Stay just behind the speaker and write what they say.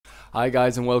Hi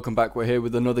guys and welcome back. We're here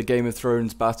with another Game of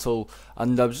Thrones battle,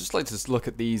 and I would just like to look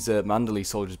at these Manderley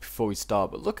soldiers before we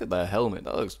start. But look at their helmet,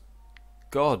 that looks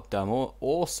goddamn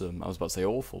awesome. I was about to say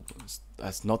awful, but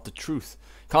that's not the truth.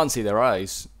 Can't see their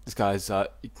eyes. This guy's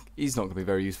he's not going to be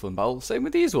very useful in battle. Same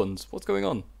with these ones. What's going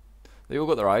on? They all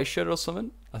got their eyes shut or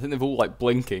something? I think they've all like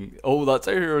blinking. Oh, that's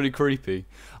actually really creepy.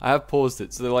 I have paused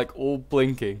it, so they're like all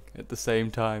blinking at the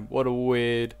same time. What a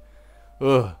weird...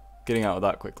 Ugh, getting out of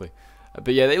that quickly.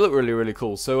 But yeah, they look really, really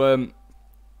cool. So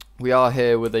we are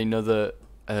here with another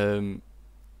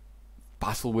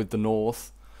battle with the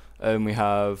North. We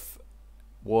have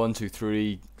 1, 2,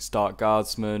 3 Stark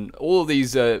guardsmen. All of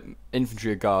these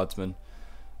infantry are guardsmen.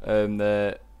 We've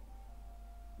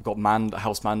got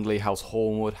House Manderley, House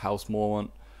Hornwood, House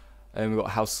Mormont. We've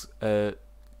got House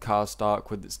Karstark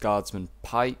with its guardsmen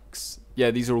pikes.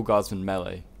 Yeah, these are all guardsmen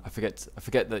melee. I forget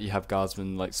that you have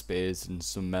guardsmen like spears and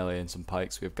some melee and some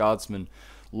pikes. We have guardsmen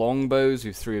longbows. We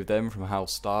have 3 of them from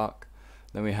House Stark.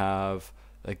 Then we have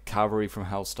the cavalry from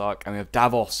House Stark, and we have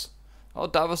Davos. Oh,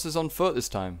 Davos is on foot this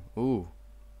time. Ooh,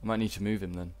 I might need to move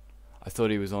him then. I thought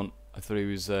he was on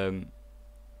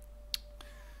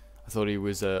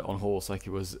horse like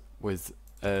he was with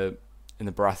in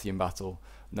the Baratheon battle.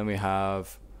 And then we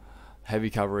have heavy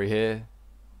cavalry here,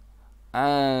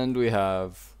 and we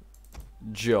have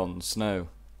Jon Snow,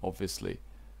 obviously.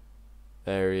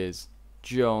 There he is,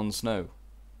 Jon Snow.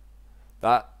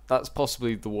 That's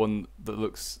possibly the one that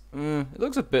looks. It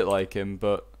looks a bit like him,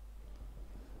 but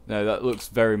no, that looks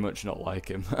very much not like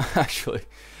him actually.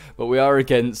 But we are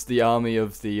against the army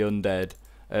of the undead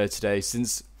today.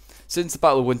 Since the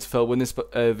Battle of Winterfell, when this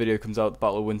video comes out, the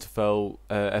Battle of Winterfell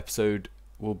episode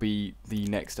will be the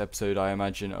next episode, I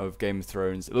imagine, of Game of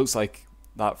Thrones. It looks like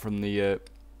that from the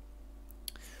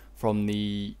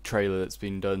trailer that's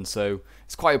been done, so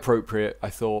it's quite appropriate,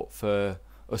 I thought, for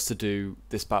us to do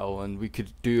this battle, and we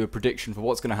could do a prediction for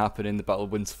what's going to happen in the Battle of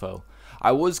Winterfell.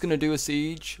 I was going to do a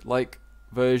siege like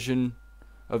version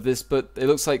of this, but it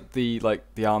looks like the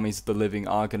armies of the living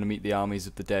are going to meet the armies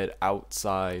of the dead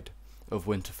outside of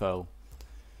Winterfell.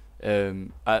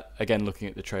 Again, looking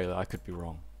at the trailer, I could be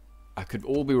wrong. I could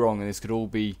all be wrong, and this could all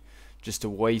be just a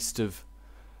waste of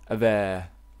air,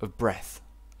 of breath,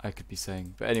 I could be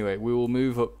saying. But anyway, we will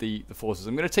move up the forces.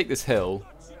 I'm going to take this hill,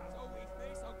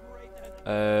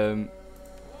 and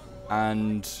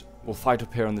we'll fight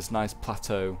up here on this nice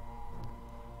plateau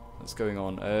that's going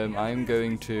on. I'm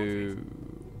going to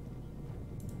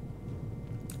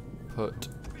put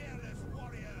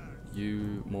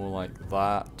you more like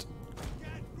that.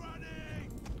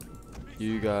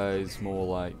 You guys more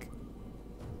like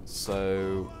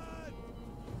so.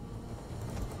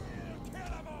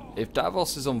 If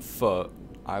Davos is on foot,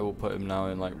 I will put him now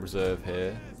in like reserve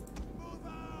here.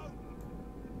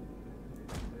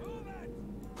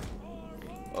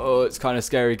 Oh, it's kind of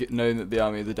scary knowing that the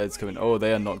army of the dead's coming. Oh,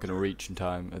 they are not going to reach in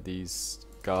time, are these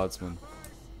guardsmen.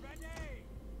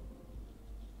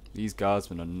 These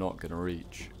guardsmen are not going to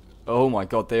reach. Oh my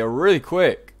god, they are really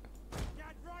quick.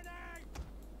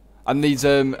 And these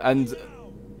and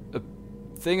the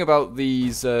thing about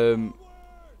these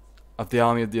of the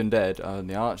army of the undead, and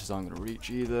the archers aren't going to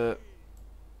reach either.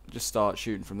 Just start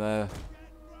shooting from there.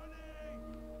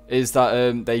 Is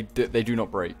that they do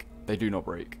not break. They do not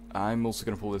break. I'm also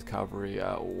going to pull this cavalry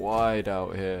out wide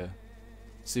out here.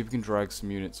 See if we can drag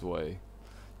some units away.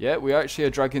 Yeah, we actually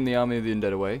are dragging the army of the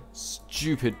undead away.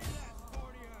 Stupid.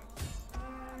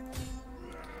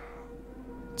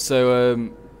 So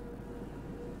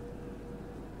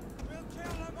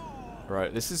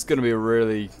right, this is going to be a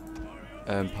really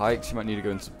pikes, you might need to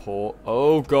go and support.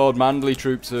 Oh god, Manderley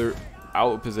troops are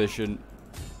out of position.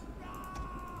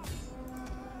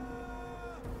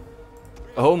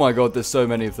 Oh my god, there's so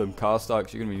many of them.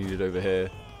 Karstarks, you're going to be needed over here.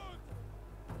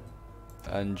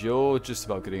 And you're just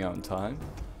about getting out in time.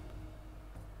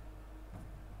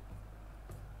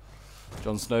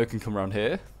 Jon Snow can come around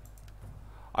here.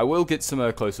 I will get some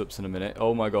close-ups in a minute.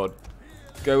 Oh my god.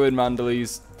 Go in,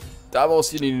 Manderleys.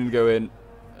 Davos, you need to go in.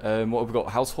 What have we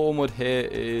got? House Hornwood here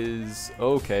is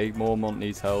okay. Mormont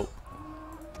needs help.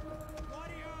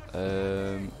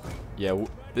 Yeah,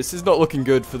 this is not looking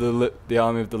good for the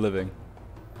army of the living.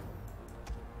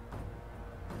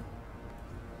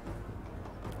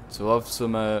 So we'll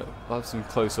have some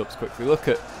close-ups quickly. Look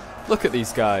at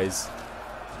these guys.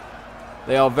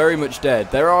 They are very much dead.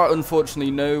 There are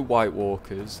unfortunately no White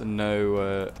Walkers and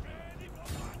no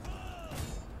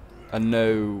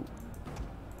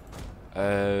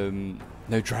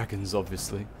dragons,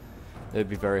 obviously. It'd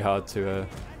be very hard to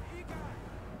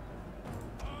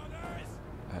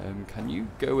can you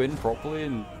go in properly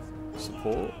and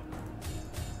support?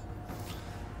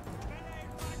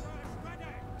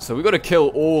 So we've got to kill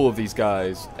all of these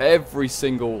guys. Every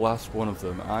single last one of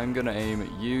them. I'm going to aim at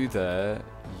you there.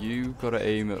 You got to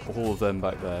aim at all of them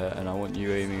back there. And I want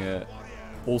you aiming at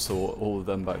also all of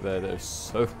them back there. There's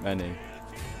so many.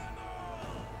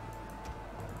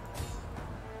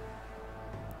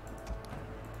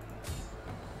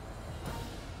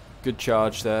 Good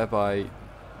charge there by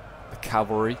the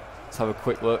cavalry. Let's have a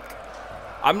quick look.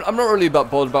 I'm not really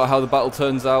bothered about how the battle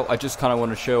turns out. I just kind of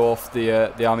want to show off the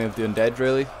army of the undead,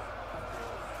 really.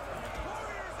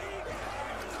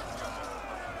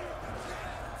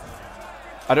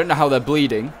 I don't know how they're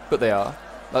bleeding, but they are.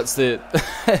 That's the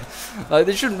like,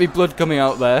 there shouldn't be blood coming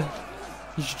out there.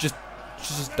 You should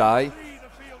just die.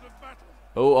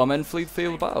 Oh, our men flee the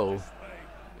field of battle.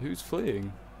 Who's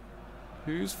fleeing?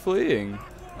 Who's fleeing?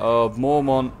 Oh,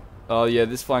 Mormont. Oh yeah,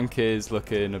 this flank is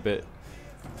looking a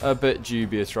bit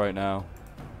dubious right now.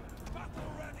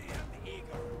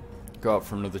 Go out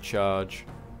for another charge.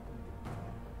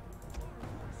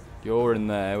 You're in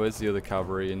there. Where's the other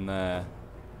cavalry? In there.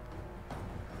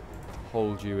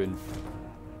 Hold you in.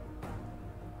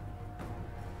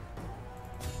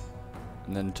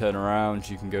 And then turn around.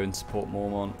 You can go and support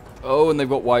Mormont. Oh, and they've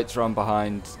got whites around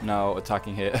behind now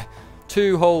attacking here.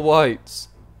 2 whole whites.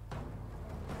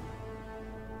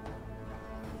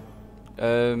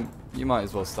 You might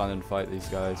as well stand and fight these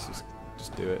guys.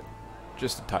 Just do it.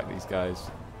 Just attack these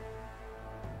guys.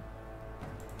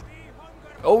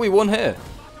 Oh, we won here.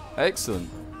 Excellent.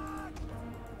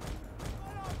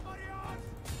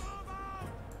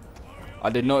 I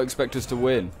did not expect us to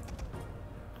win.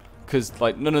 Because,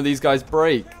 like, none of these guys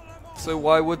break. So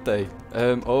why would they?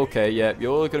 Okay, yeah,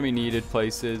 you're all going to be needed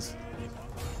places.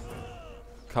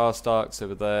 Karstark's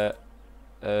over there.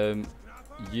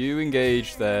 You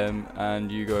engage them,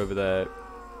 and you go over there.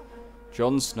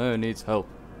 Jon Snow needs help.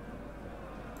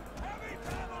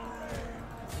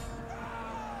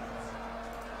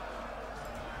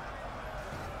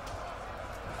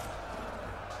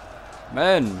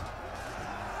 Men!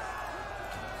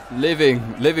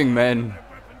 Living men.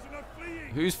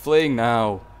 Who's fleeing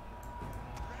now?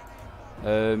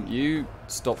 You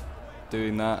stop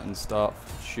doing that and start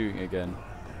shooting again.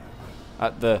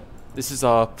 This is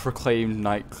our proclaimed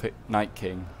Night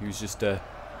King, who's just a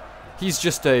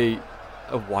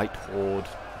white horde.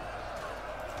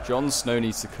 Jon Snow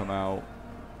needs to come out.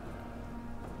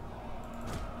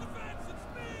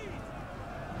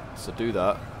 So do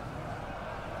that.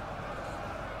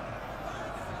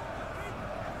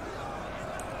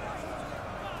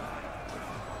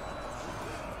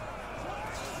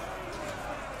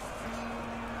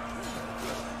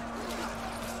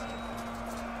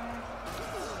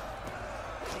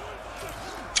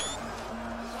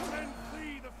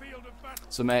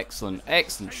 Some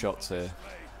excellent shots here.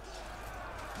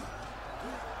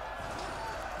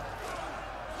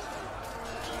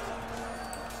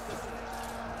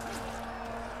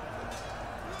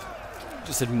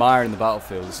 Just admiring the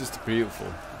battlefield. It's just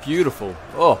beautiful.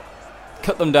 Oh,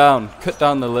 cut them down. Cut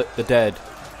down the dead.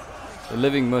 The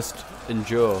living must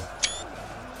endure.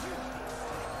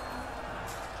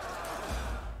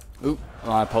 Oop,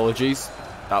 my apologies.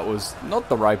 That was not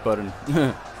the right button.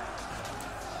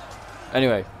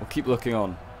 Anyway, we'll keep looking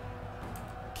on.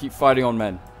 Keep fighting on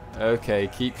men. Okay,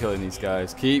 keep killing these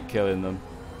guys. Keep killing them.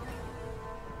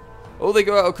 Oh, they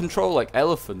go out of control like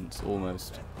elephants,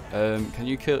 almost. Can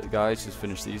you kill guys? Just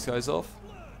finish these guys off.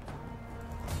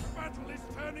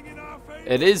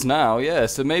 It is now, yeah.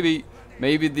 So maybe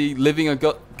the living are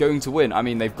going to win. I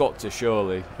mean, they've got to,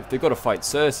 surely. If they've got to fight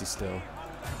Cersei still.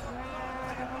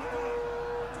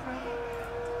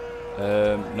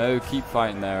 No, keep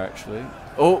fighting there, actually.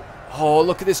 Oh,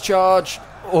 look at this charge.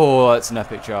 Oh, that's an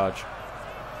epic charge.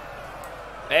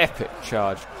 Epic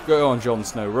charge. Go on, Jon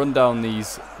Snow. Run down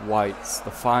these whites,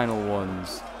 the final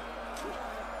ones.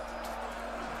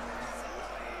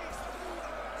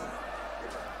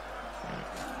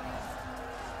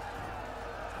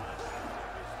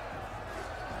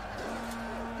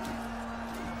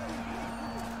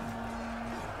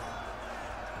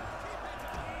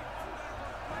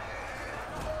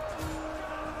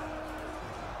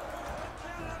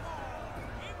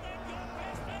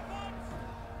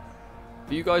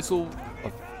 You guys all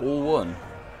won.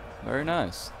 Very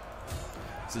nice.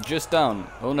 So just down.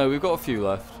 Oh no, we've got a few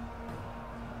left.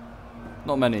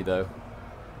 Not many though.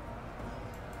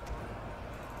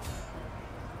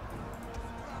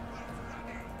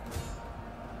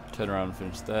 Turn around and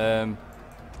finish them.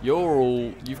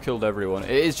 You've killed everyone.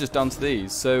 It is just down to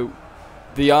these. So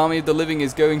the army of the living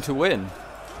is going to win,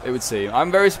 it would seem.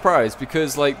 I'm very surprised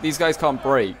because like these guys can't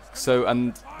break. So,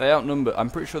 and they outnumbered. I'm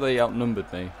pretty sure they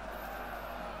outnumbered me.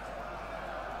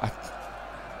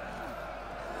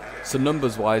 So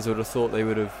numbers wise, I would have thought they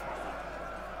would have.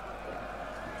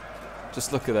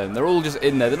 Just look at them. They're all just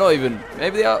in there. They're not even.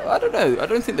 Maybe they are. I don't know. I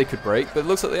don't think they could break, but it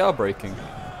looks like they are breaking.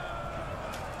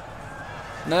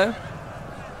 No.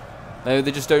 No,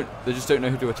 they just don't. They just don't know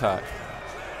who to attack.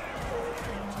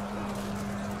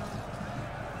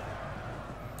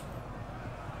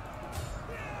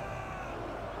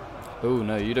 Oh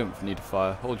no, you don't need to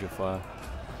fire. Hold your fire.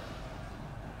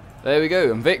 There we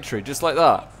go, and victory, just like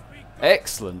that.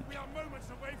 Excellent.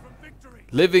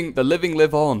 The living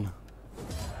live on.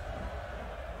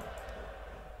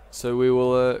 So we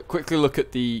will quickly look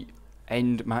at the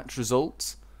end match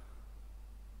results.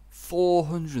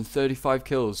 435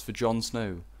 kills for Jon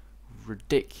Snow.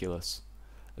 Ridiculous.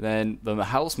 And then the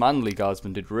House Manly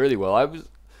Guardsmen did really well.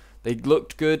 They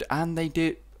looked good and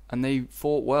they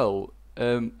fought well.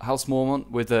 House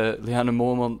Mormont with Lyanna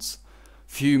Mormont's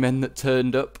few men that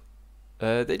turned up.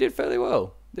 They did fairly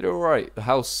well. They did alright. The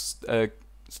House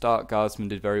Stark Guardsmen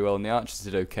did very well and the Archers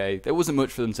did okay. There wasn't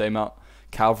much for them to aim out.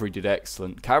 Cavalry did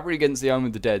excellent. Cavalry against the Army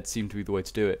of the Dead seemed to be the way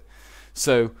to do it.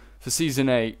 So for Season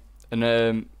 8,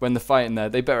 and when they're fighting there,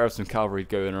 they better have some cavalry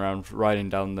going around riding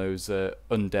down those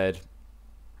undead.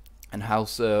 And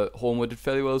House Hornwood did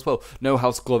fairly well as well. No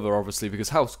House Glover, obviously, because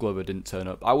House Glover didn't turn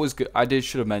up.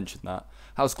 Should have mentioned that.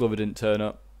 House Glover didn't turn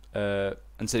up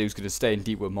and said he was going to stay in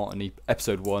Deepwood Montany,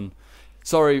 Episode 1.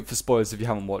 Sorry for spoilers if you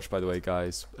haven't watched, by the way,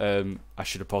 guys. I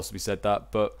should have possibly said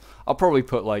that, but I'll probably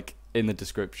put, like, in the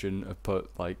description, I've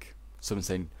put, like, something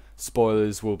saying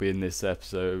spoilers will be in this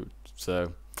episode.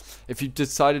 So if you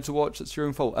decided to watch, that's your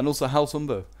own fault. And also House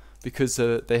Umber, because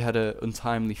they had an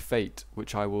untimely fate,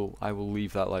 which I will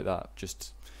leave that like that,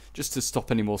 just to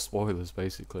stop any more spoilers,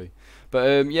 basically.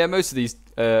 But yeah, most of these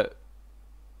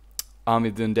Army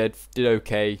of the Undead did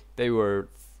okay. They were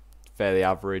fairly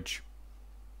average,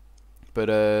 but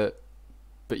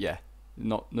yeah,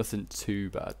 nothing too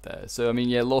bad there. So I mean,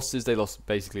 yeah, losses, they lost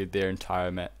basically their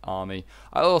entire army.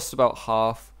 I lost about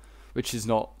half, which is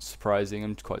not surprising.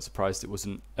 I'm quite surprised it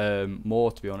wasn't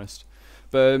more, to be honest.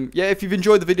 But yeah, if you've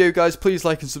enjoyed the video, guys, please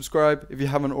like and subscribe if you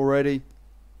haven't already.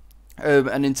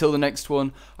 And until the next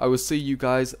one, I will see you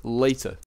guys later.